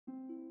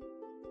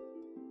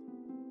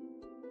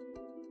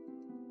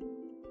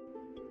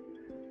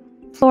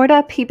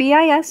Florida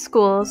PBIS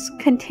schools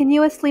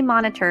continuously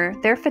monitor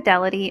their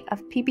fidelity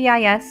of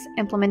PBIS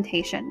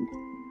implementation.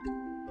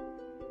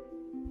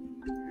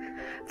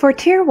 For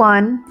Tier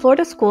 1,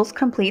 Florida schools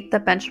complete the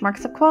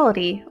Benchmarks of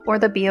Quality, or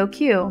the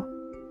BOQ.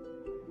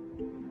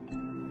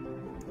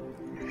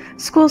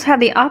 Schools have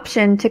the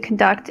option to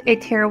conduct a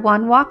Tier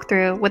 1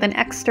 walkthrough with an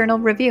external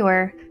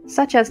reviewer,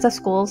 such as the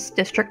school's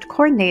district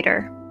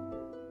coordinator.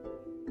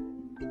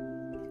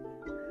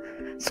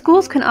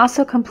 Schools can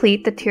also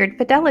complete the Tiered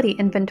Fidelity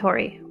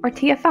Inventory, or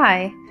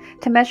TFI,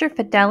 to measure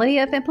fidelity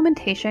of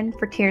implementation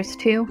for Tiers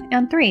 2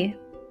 and 3.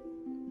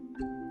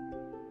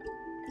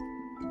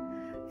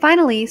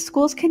 Finally,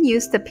 schools can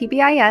use the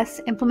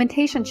PBIS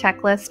Implementation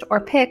Checklist, or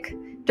PIC,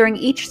 during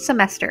each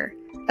semester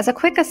as a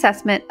quick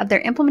assessment of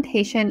their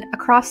implementation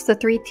across the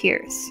 3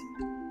 tiers.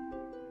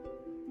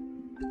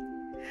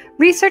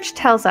 Research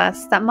tells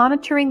us that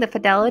monitoring the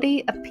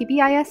fidelity of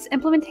PBIS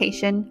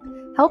implementation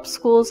helps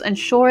schools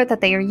ensure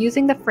that they are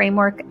using the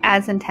framework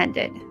as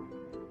intended.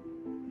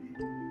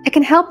 It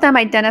can help them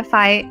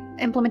identify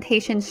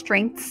implementation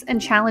strengths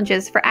and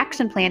challenges for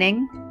action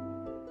planning,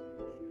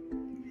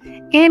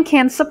 and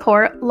can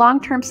support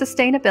long-term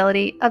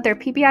sustainability of their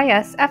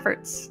PBIS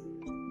efforts.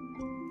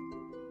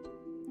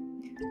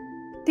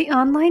 The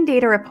online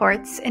data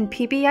reports in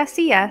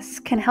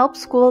PBSES can help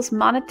schools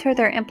monitor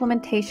their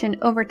implementation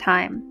over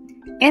time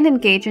and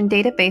engage in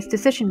database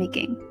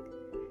decision-making.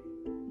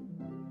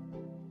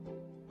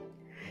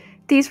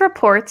 These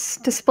reports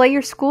display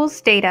your school's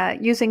data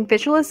using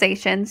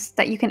visualizations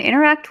that you can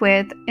interact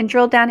with and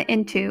drill down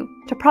into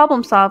to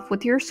problem solve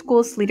with your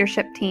school's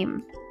leadership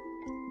team.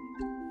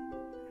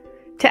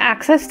 To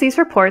access these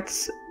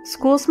reports,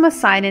 schools must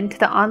sign into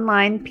the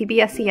online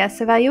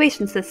PBSES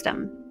evaluation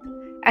system.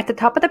 At the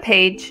top of the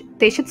page,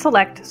 they should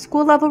select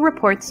school-level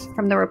reports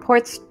from the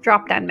Reports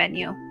drop-down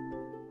menu.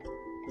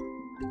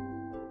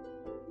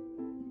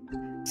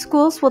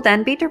 Schools will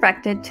then be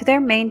directed to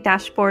their main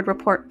dashboard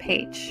report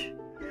page.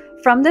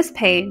 From this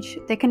page,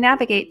 they can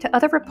navigate to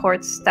other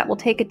reports that will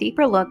take a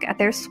deeper look at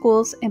their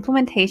school's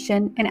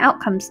implementation and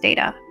outcomes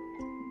data.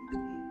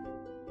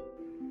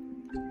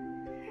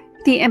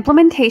 The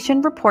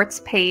Implementation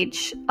Reports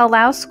page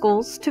allows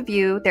schools to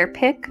view their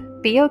PIC,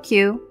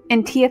 BOQ,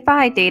 and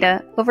TFI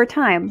data over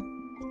time.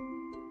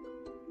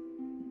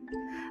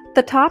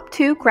 The top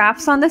 2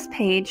 graphs on this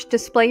page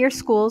display your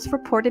school's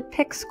reported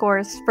PIC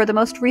scores for the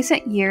most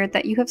recent year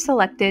that you have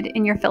selected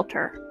in your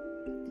filter.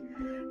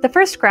 The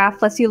first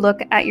graph lets you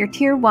look at your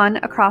Tier 1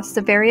 across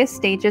the various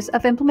stages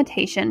of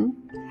implementation,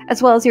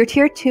 as well as your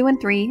Tier 2 and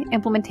 3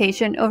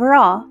 implementation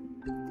overall.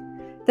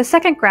 The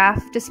second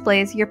graph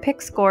displays your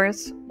PIC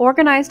scores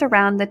organized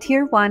around the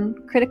Tier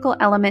 1 critical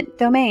element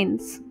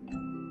domains.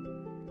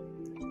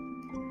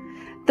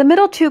 The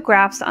middle 2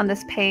 graphs on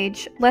this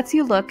page lets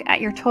you look at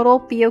your total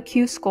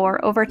BOQ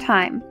score over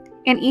time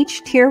and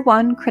each Tier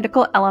 1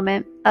 critical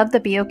element of the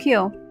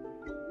BOQ.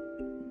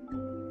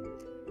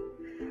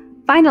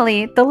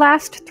 Finally, the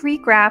last 3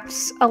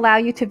 graphs allow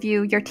you to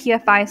view your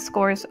TFI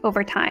scores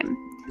over time,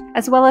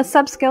 as well as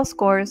subscale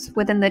scores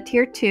within the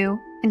Tier 2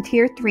 and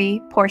Tier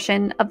 3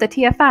 portion of the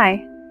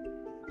TFI.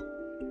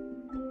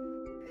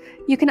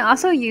 You can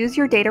also use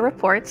your data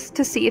reports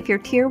to see if your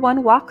Tier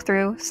 1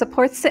 walkthrough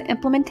supports the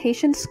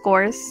implementation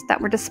scores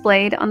that were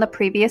displayed on the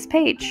previous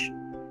page.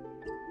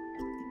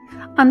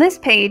 On this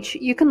page,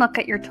 you can look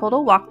at your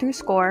total walkthrough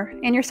score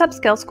and your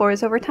subscale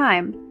scores over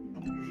time.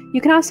 You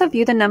can also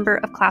view the number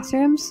of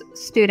classrooms,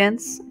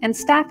 students, and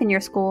staff in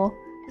your school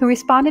who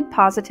responded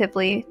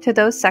positively to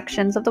those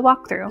sections of the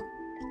walkthrough.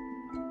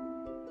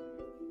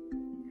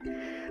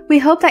 We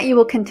hope that you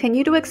will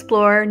continue to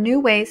explore new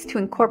ways to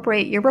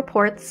incorporate your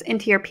reports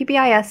into your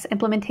PBIS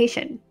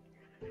implementation.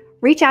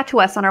 Reach out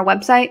to us on our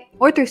website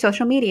or through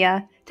social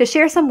media to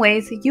share some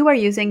ways you are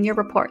using your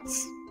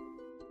reports.